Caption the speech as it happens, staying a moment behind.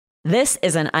This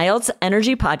is an IELTS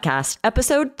Energy Podcast,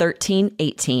 episode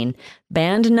 1318,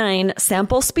 Band 9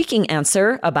 Sample Speaking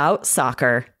Answer about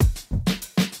Soccer.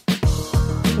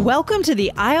 Welcome to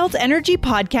the IELTS Energy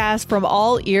Podcast from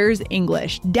All Ears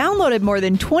English, downloaded more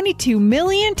than 22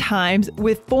 million times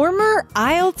with former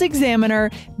IELTS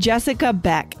examiner Jessica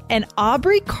Beck and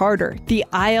Aubrey Carter, the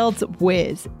IELTS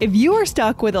whiz. If you are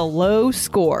stuck with a low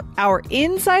score, our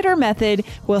insider method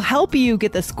will help you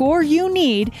get the score you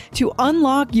need to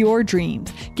unlock your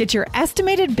dreams. Get your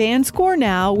estimated band score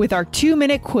now with our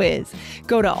 2-minute quiz.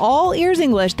 Go to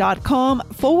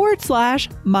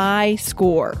allearsenglish.com/my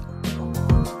score.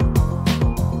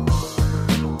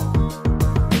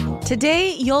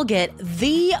 Today, you'll get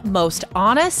the most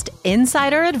honest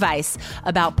insider advice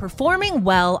about performing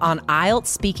well on IELTS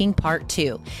Speaking Part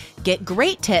 2. Get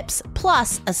great tips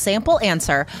plus a sample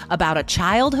answer about a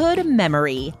childhood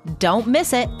memory. Don't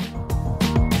miss it.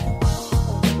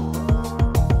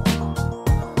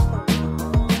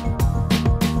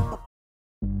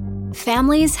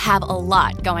 Families have a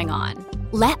lot going on.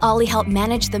 Let Ollie help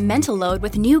manage the mental load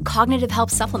with new cognitive help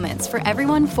supplements for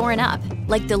everyone 4 and up,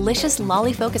 like delicious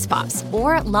Lolly Focus Pops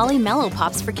or Lolly Mellow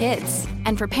Pops for kids.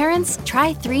 And for parents,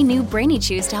 try 3 new Brainy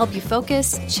Chews to help you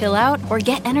focus, chill out, or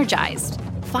get energized.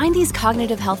 Find these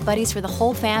cognitive health buddies for the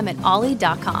whole fam at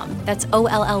ollie.com. That's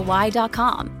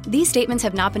OLLY.com. These statements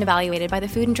have not been evaluated by the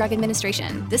Food and Drug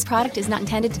Administration. This product is not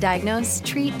intended to diagnose,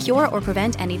 treat, cure, or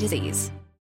prevent any disease.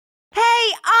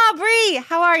 Hey, Aubrey,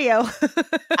 how are you?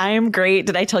 I am great.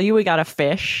 Did I tell you we got a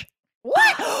fish?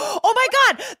 What? Oh my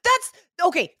God. That's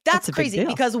a big crazy deal.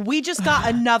 because we just got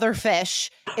another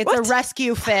fish. It's a What?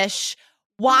 rescue fish.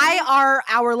 Why are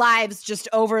our lives just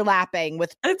overlapping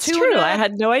with It's tuna, true. I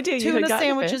had no idea you had tuna gotten a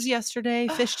sandwiches fish. yesterday,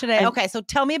 fish today? And- Okay, so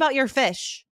tell me about your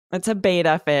fish. It's a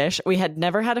beta fish. We had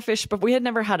never had a fish, but we had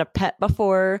never had a pet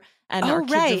before. And our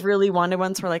kids right. have really wanted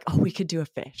one. So we're like, oh, we could do a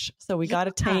fish. So we got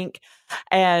a tank.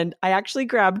 And I actually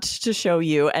grabbed to show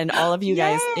you. And all of you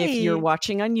guys, if you're Yay.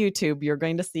 watching on YouTube, you're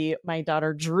going to see my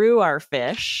daughter drew our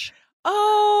fish.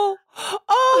 Oh,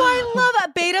 I love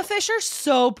that. Beta fish are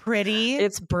so pretty.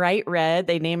 It's bright red.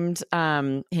 They named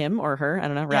him or her, I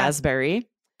don't know, Yeah. Raspberry.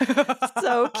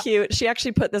 So cute. She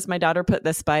actually my daughter put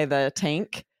this by the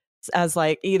tank as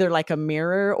like either like a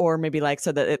mirror or maybe like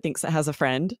so that it thinks it has a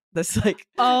friend. This like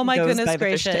Oh my goes goodness by the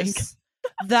fish tank. gracious.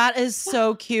 That is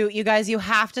so cute. You guys, you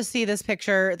have to see this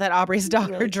picture that Aubrey's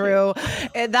daughter really drew.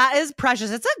 That is precious.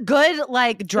 It's a good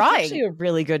like It's drawing. actually a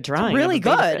really good drawing. really of a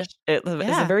beta good. fish. It is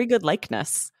Yeah. a very good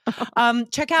likeness.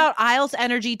 Check out IELTS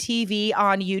Energy TV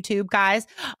on YouTube, guys.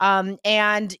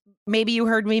 And maybe you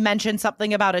heard me mention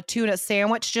something about a tuna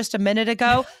sandwich just a minute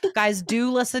ago. Guys,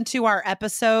 do listen to our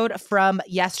episode from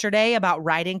yesterday about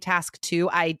writing task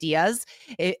 2 ideas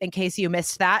in case you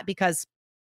missed that, because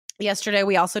yesterday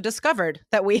we also discovered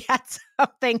that we had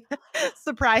something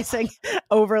surprising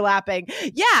overlapping.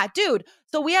 Yeah, dude.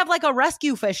 So we have like a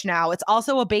rescue fish now. It's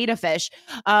also a beta fish.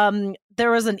 There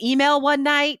was an email one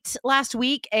night last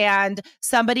week and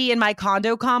somebody in my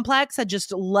condo complex had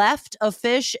just left a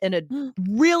fish in a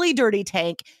really dirty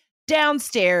tank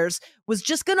downstairs, was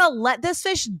just going to let this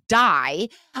fish die.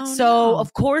 So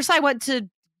of course I went to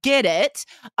get it.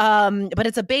 But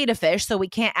it's a beta fish, so we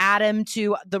can't add him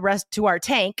to our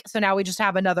tank. So now we just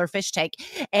have another fish tank.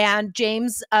 And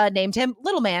James named him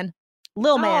Little Man.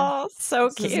 Lil Man. Oh, so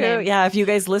That's his cute. name. Yeah, if you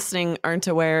guys listening aren't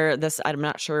aware, I'm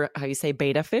not sure how you say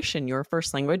beta fish in your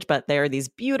first language, but they are these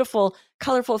beautiful,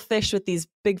 colorful fish with these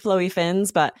big flowy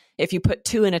fins. But if you put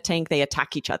 2 in a tank, they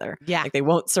attack each other. Yeah. Like they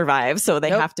won't survive. So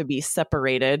they Nope. have to be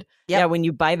separated. Yep. Yeah, when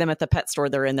you buy them at the pet store,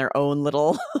 they're in their own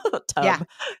little tub Yeah.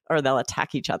 or they'll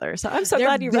attack each other. So I'm so They're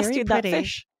glad you very rescued pretty. that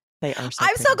fish. They are so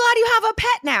I'm so pretty. glad you have a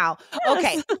pet now.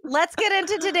 Yes. Okay, let's get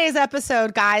into today's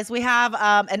episode, guys. We have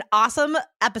an awesome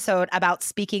episode about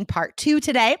speaking part 2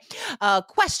 today. A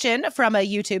question from a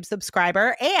YouTube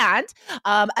subscriber and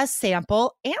a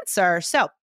sample answer. So,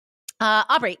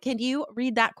 Aubrey, can you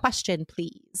read that question,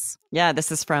 please? Yeah,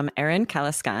 this is from Erin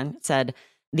Kalaskan. It said,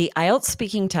 the IELTS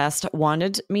speaking test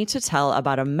wanted me to tell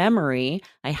about a memory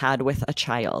I had with a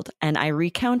child, and I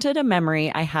recounted a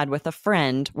memory I had with a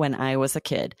friend when I was a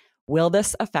kid. Will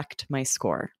this affect my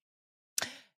score?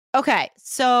 Okay,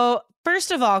 so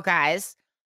first of all, guys,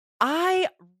 I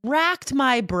racked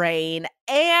my brain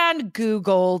and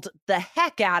Googled the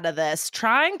heck out of this,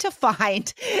 trying to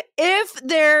find if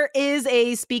there is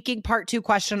a speaking part 2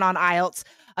 question on IELTS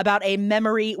about a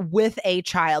memory with a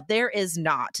child. There is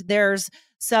not. There's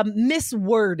some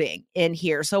miswording in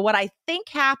here. So what I think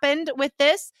happened with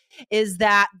this is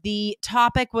that the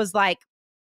topic was like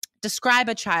describe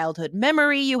a childhood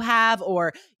memory you have,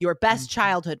 or your best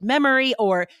childhood memory,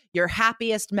 or your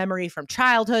happiest memory from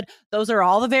childhood. Those are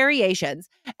all the variations.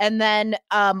 And then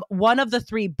one of the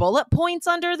 3 bullet points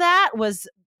under that was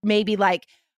maybe like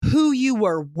who you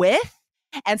were with.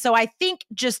 And so I think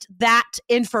just that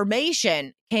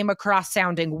information came across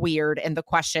sounding weird in the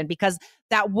question, because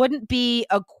that wouldn't be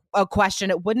a question.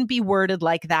 It wouldn't be worded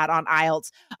like that on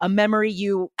IELTS. A memory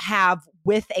you have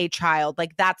with a child,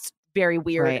 like that's very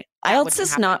weird. Right. IELTS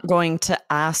is not going to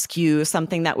ask you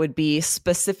something that would be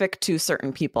specific to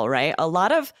certain people, right? A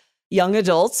lot of young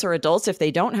adults or adults, if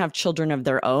they don't have children of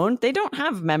their own, they don't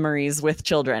have memories with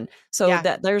children. So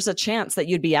that there's a chance that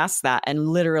you'd be asked that and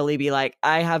literally be like,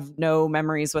 I have no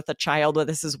memories with a child. Well,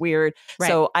 this is weird. Right.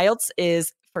 So IELTS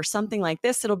is, for something like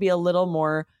this, it'll be a little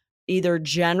more either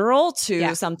general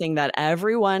to something that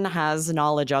everyone has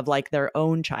knowledge of, like their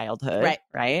own childhood,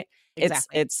 right?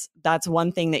 Exactly. That's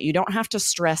one thing that you don't have to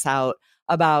stress out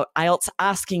about IELTS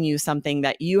asking you something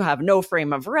that you have no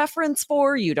frame of reference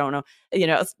for. You don't know,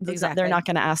 they're not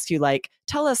going to ask you like,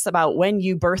 tell us about when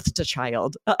you birthed a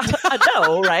child.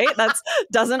 No, right? That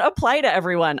doesn't apply to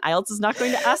everyone. IELTS is not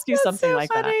going to ask you something so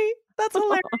like funny. That's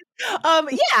hilarious.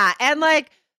 And like,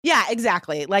 yeah,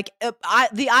 exactly. Like the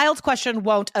IELTS question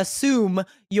won't assume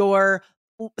your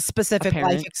specific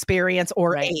life experience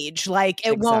or age. Like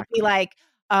it won't be like,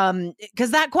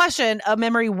 because that question, a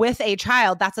memory with a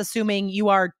child, that's assuming you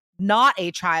are not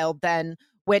a child then,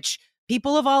 which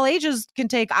people of all ages can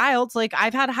take IELTS. Like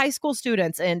I've had high school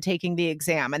students in taking the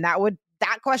exam, and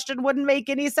that question wouldn't make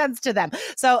any sense to them.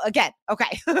 So again,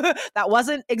 okay, that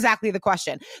wasn't exactly the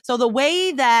question. So the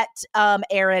way that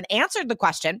Aaron answered the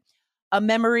question, a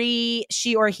memory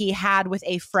she or he had with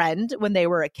a friend when they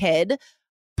were a kid,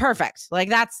 perfect. Like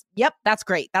that's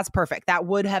great. That's perfect. That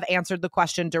would have answered the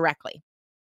question directly.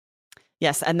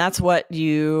 Yes. And that's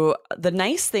the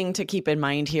nice thing to keep in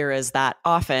mind here is that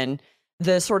often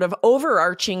the sort of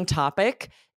overarching topic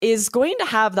is going to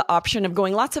have the option of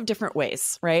going lots of different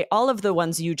ways, right? All of the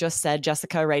ones you just said,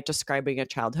 Jessica, right? Describing a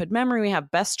childhood memory. We have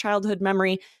best childhood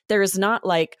memory. There is not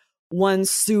like one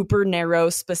super narrow,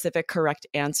 specific, correct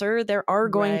answer. There are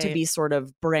going to be sort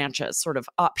of branches, sort of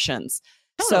options.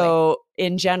 Totally. So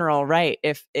in general, right,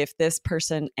 if this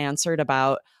person answered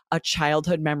about a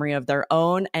childhood memory of their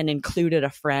own and included a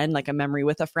friend, like a memory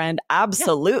with a friend,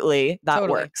 absolutely, that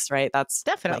works, right? That's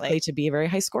definitely likely to be very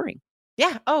high scoring.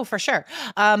 Yeah. Oh, for sure.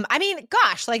 I mean,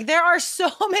 gosh, like there are so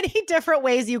many different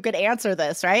ways you could answer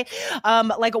this, right?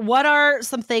 Like what are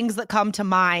some things that come to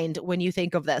mind when you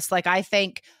think of this? Like I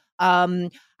think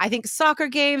soccer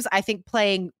games. I think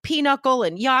playing Pinochle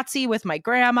and Yahtzee with my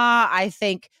grandma. I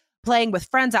think playing with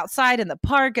friends outside in the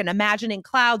park and imagining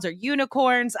clouds or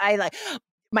unicorns. I like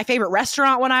my favorite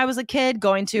restaurant when I was a kid,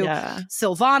 going to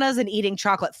Silvana's and eating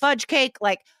chocolate fudge cake.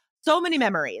 Like so many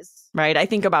memories. Right. I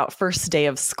think about first day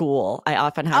of school. I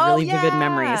often have really vivid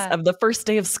memories of the first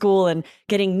day of school and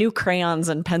getting new crayons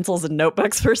and pencils and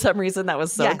notebooks for some reason. That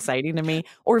was so exciting to me.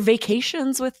 Or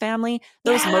vacations with family.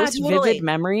 Those most vivid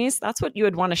memories. That's what you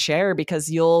would want to share because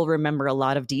you'll remember a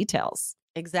lot of details.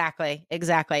 Exactly.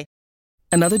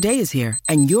 Another day is here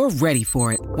and you're ready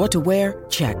for it. What to wear?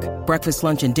 Check. Breakfast,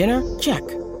 lunch, and dinner? Check.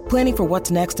 Planning for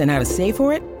what's next and how to save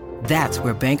for it? That's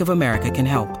where Bank of America can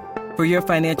help. For your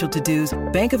financial to-dos,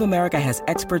 Bank of America has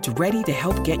experts ready to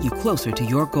help get you closer to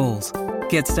your goals.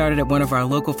 Get started at one of our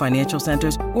local financial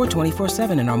centers or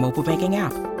 24/7 in our mobile banking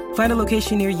app. Find a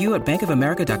location near you at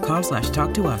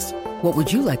bankofamerica.com/talktous. What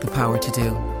would you like the power to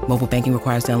do? Mobile banking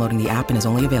requires downloading the app and is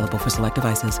only available for select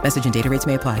devices. Message and data rates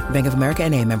may apply. Bank of America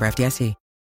NA, member FDIC.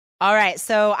 All right,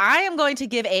 so I am going to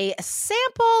give a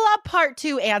sample part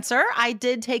 2 answer. I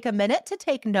did take a minute to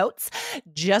take notes,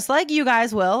 just like you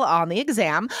guys will on the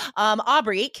exam.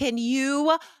 Aubrey, can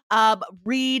you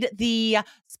read the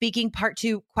speaking part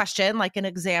 2 question like an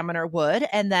examiner would,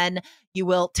 and then you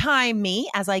will time me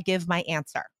as I give my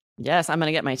answer. Yes, I'm going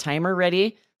to get my timer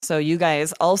ready. So you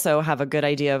guys also have a good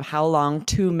idea of how long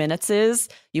 2 minutes is.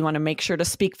 You want to make sure to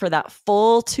speak for that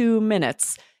full 2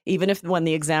 minutes. Even if when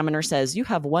the examiner says you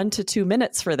have 1 to 2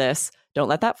 minutes for this, don't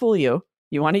let that fool you.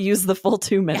 You want to use the full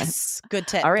 2 minutes. Yes, good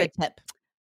tip. All right. Good tip.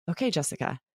 Okay,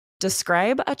 Jessica,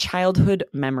 describe a childhood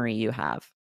memory you have.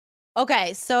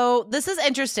 Okay, so this is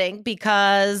interesting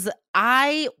because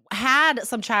I had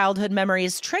some childhood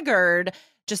memories triggered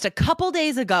just a couple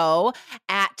days ago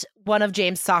at one of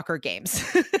James' soccer games.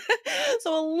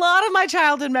 So a lot of my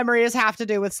childhood memories have to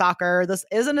do with soccer. This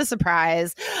isn't a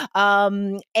surprise.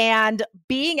 And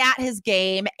being at his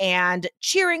game and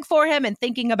cheering for him and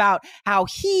thinking about how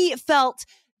he felt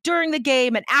during the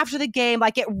game and after the game.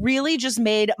 Like, it really just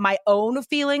made my own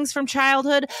feelings from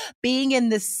childhood being in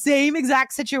the same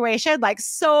exact situation, like,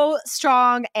 so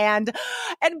strong and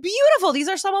beautiful. These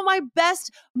are some of my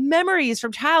best memories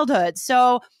from childhood.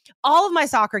 So all of my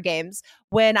soccer games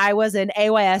when I was in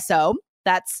AYSO,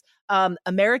 that's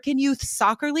American Youth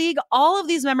Soccer League, all of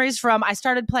these memories from, I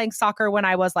started playing soccer when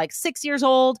I was like 6 years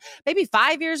old, maybe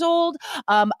 5 years old,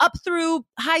 up through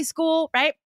high school,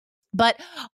 right? But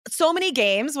so many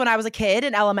games when I was a kid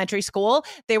in elementary school,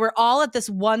 they were all at this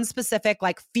one specific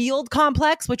like field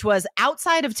complex, which was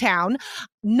outside of town.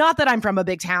 Not that I'm from a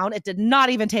big town. It did not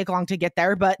even take long to get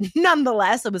there, but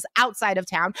nonetheless, it was outside of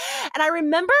town. And I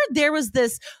remember there was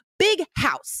this big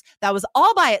house that was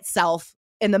all by itself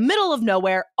in the middle of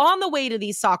nowhere on the way to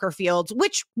these soccer fields,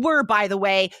 which were, by the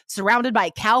way, surrounded by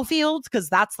cow fields, because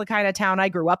that's the kind of town I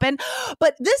grew up in.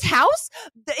 But this house,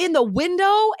 in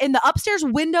the upstairs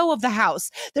window of the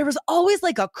house, there was always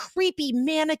like a creepy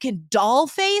mannequin doll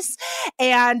face.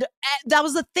 And that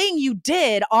was the thing you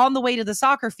did on the way to the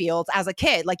soccer fields as a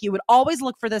kid. Like, you would always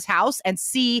look for this house and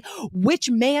see which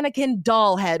mannequin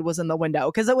doll head was in the window,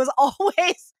 because it was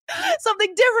always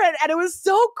something different. And it was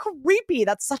so creepy.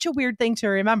 That's such a weird thing to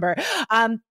remember.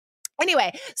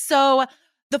 Anyway, so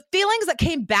the feelings that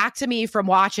came back to me from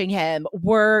watching him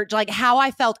were like how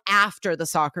I felt after the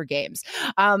soccer games.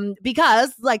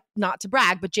 Because, like, not to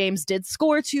brag, but James did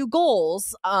score 2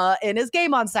 goals in his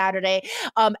game on Saturday.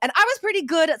 And I was pretty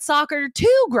good at soccer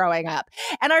too growing up.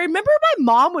 And I remember my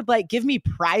mom would like give me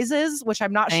prizes, which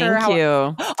I'm not sure how. Thank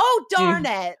you. Oh, darn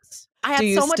it. I had Do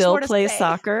you so much still more to play say.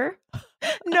 soccer?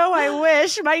 No, I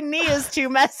wish. My knee is too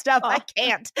messed up. I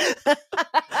can't.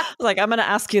 Like, I'm going to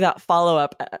ask you that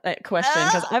follow-up question,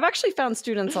 because I've actually found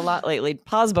students a lot lately.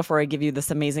 Pause before I give you this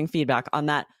amazing feedback on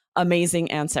that amazing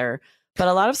answer. But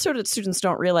a lot of students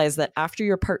don't realize that after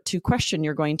your part 2 question,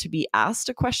 you're going to be asked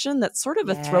a question that's sort of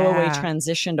a throwaway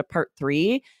transition to part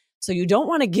 3. So you don't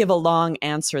want to give a long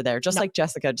answer there. Just like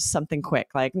Jessica, just something quick.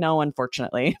 Like, no,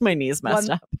 unfortunately, my knee's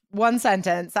messed up. One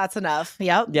sentence. That's enough.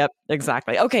 Yep,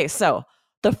 exactly. Okay, so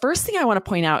the first thing I want to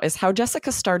point out is how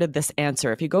Jessica started this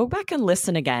answer. If you go back and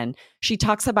listen again, she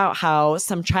talks about how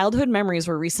some childhood memories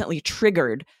were recently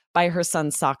triggered by her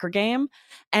son's soccer game.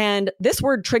 And this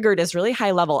word triggered is really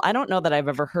high level. I don't know that I've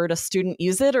ever heard a student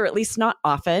use it, or at least not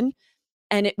often.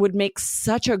 And it would make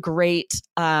such a great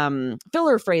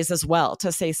filler phrase as well,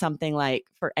 to say something like,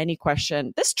 for any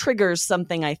question, this triggers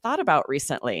something I thought about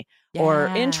recently, or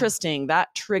interesting,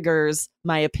 that triggers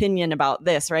my opinion about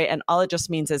this, right? And all it just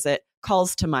means is it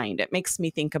calls to mind. It makes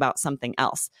me think about something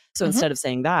else. So instead of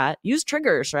saying that, use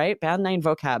triggers, right? Band 9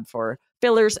 vocab for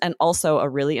fillers, and also a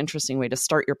really interesting way to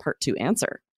start your part 2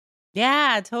 answer.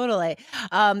 Yeah, totally.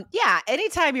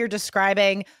 Anytime you're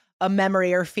describing a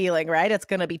memory or feeling, right? It's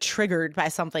going to be triggered by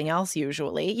something else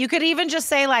usually. You could even just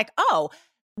say like, oh,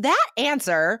 that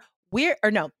answer,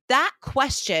 that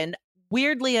question,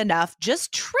 weirdly enough,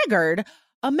 just triggered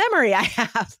a memory I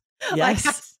have. Yes. Like,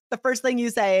 that's the first thing you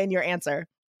say in your answer.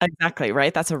 Exactly,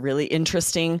 right? That's a really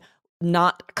interesting,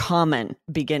 not common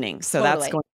beginning. So Totally.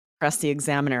 That's going to impress the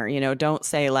examiner. Don't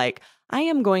say like, I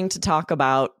am going to talk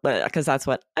about, because that's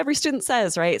what every student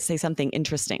says, right? Say something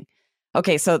interesting.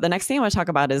 Okay, so the next thing I want to talk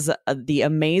about is the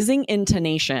amazing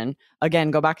intonation. Again,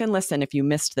 go back and listen if you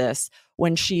missed this.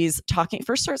 When she's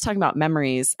first starts talking about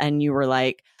memories, and you were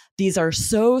like, these are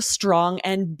so strong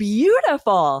and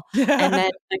beautiful. And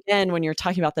then again, when you're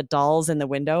talking about the dolls in the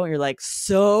window, you're like,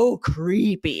 so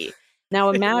creepy.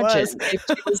 Now imagine if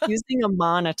she was using a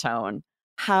monotone,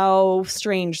 how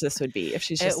strange this would be if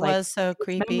she's just it was so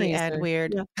creepy and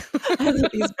weird. Yeah.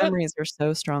 These memories are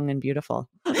so strong and beautiful.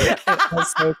 It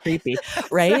was so creepy,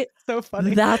 right? So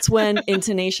funny. That's when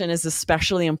intonation is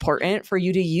especially important, for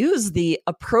you to use the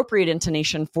appropriate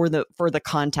intonation for the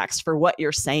context, for what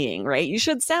you're saying, right? You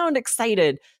should sound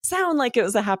excited, sound like it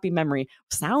was a happy memory,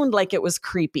 sound like it was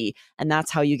creepy. And that's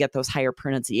how you get those higher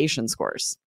pronunciation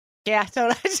scores. Yeah,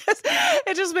 totally.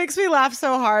 It just makes me laugh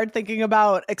so hard thinking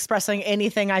about expressing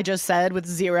anything I just said with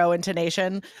zero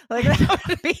intonation. Like, that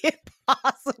would be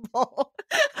impossible.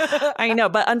 I know,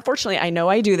 but unfortunately, I know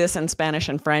I do this in Spanish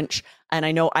and French, and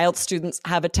I know IELTS students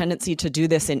have a tendency to do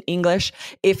this in English.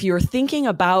 If you're thinking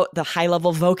about the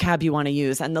high-level vocab you want to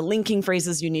use and the linking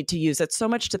phrases you need to use, it's so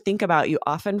much to think about. You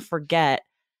often forget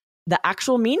the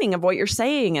actual meaning of what you're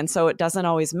saying, and so it doesn't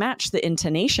always match the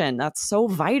intonation. That's so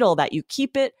vital that you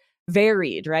keep it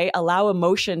varied, right? Allow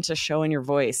emotion to show in your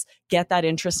voice. Get that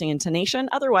interesting intonation.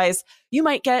 Otherwise, you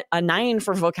might get a 9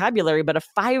 for vocabulary, but a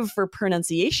 5 for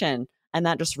pronunciation, and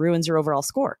that just ruins your overall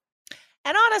score.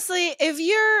 And honestly, if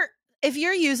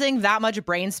you're using that much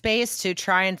brain space to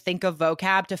try and think of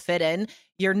vocab to fit in,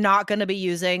 you're not going to be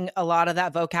using a lot of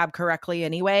that vocab correctly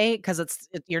anyway, because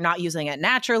you're not using it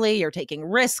naturally. You're taking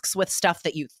risks with stuff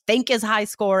that you think is high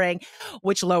scoring,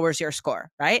 which lowers your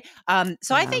score, right?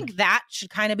 So I think that should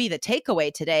kind of be the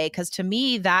takeaway today, because to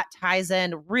me, that ties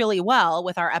in really well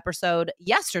with our episode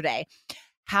yesterday.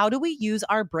 How do we use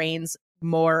our brains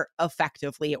more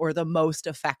effectively, or the most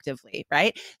effectively,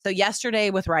 right? So yesterday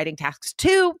with writing task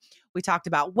 2, we talked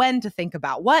about when to think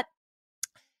about what.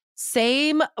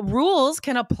 Same rules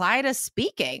can apply to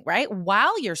speaking, right?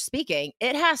 While you're speaking,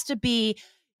 it has to be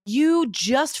you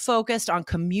just focused on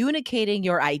communicating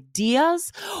your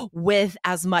ideas with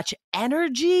as much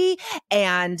energy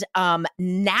and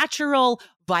natural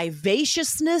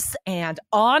vivaciousness and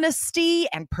honesty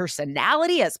and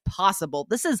personality as possible.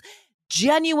 This is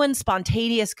genuine,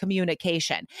 spontaneous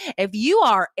communication. If you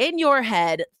are in your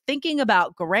head thinking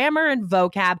about grammar and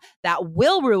vocab, that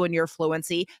will ruin your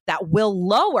fluency, that will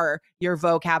lower your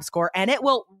vocab score, and it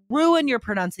will ruin your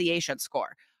pronunciation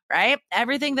score, right?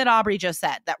 Everything that Aubrey just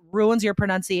said, that ruins your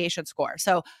pronunciation score.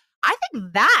 So I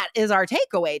think that is our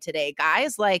takeaway today,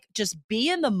 guys. Like, just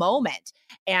be in the moment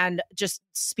and just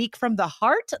speak from the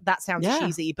heart. That sounds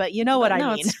cheesy, but you know what I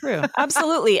mean. It's true.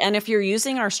 Absolutely. And if you're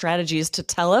using our strategies to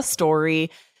tell a story,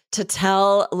 to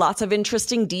tell lots of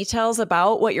interesting details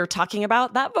about what you're talking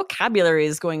about, that vocabulary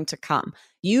is going to come.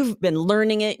 You've been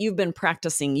learning it. You've been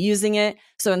practicing using it.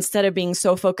 So instead of being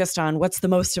so focused on what's the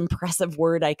most impressive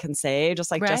word I can say,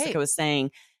 just like Jessica was saying,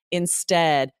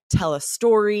 instead, tell a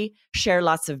story, share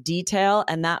lots of detail,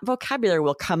 and that vocabulary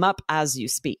will come up as you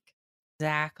speak.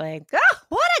 Exactly. Oh,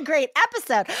 what a great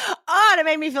episode. Oh, it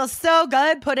made me feel so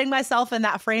good putting myself in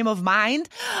that frame of mind.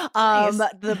 Nice.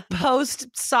 The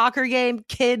post-soccer game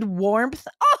kid warmth.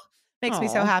 Oh, makes me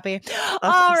so happy.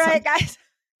 All right, guys.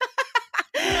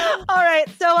 All right.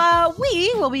 So we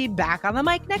will be back on the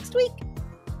mic next week.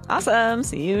 Awesome.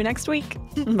 See you next week.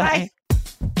 Bye.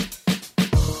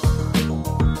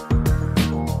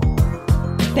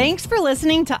 Thanks for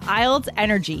listening to IELTS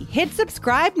Energy. Hit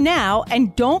subscribe now,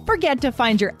 and don't forget to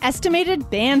find your estimated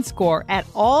band score at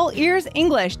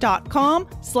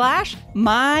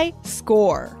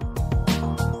allearsenglish.com/myscore.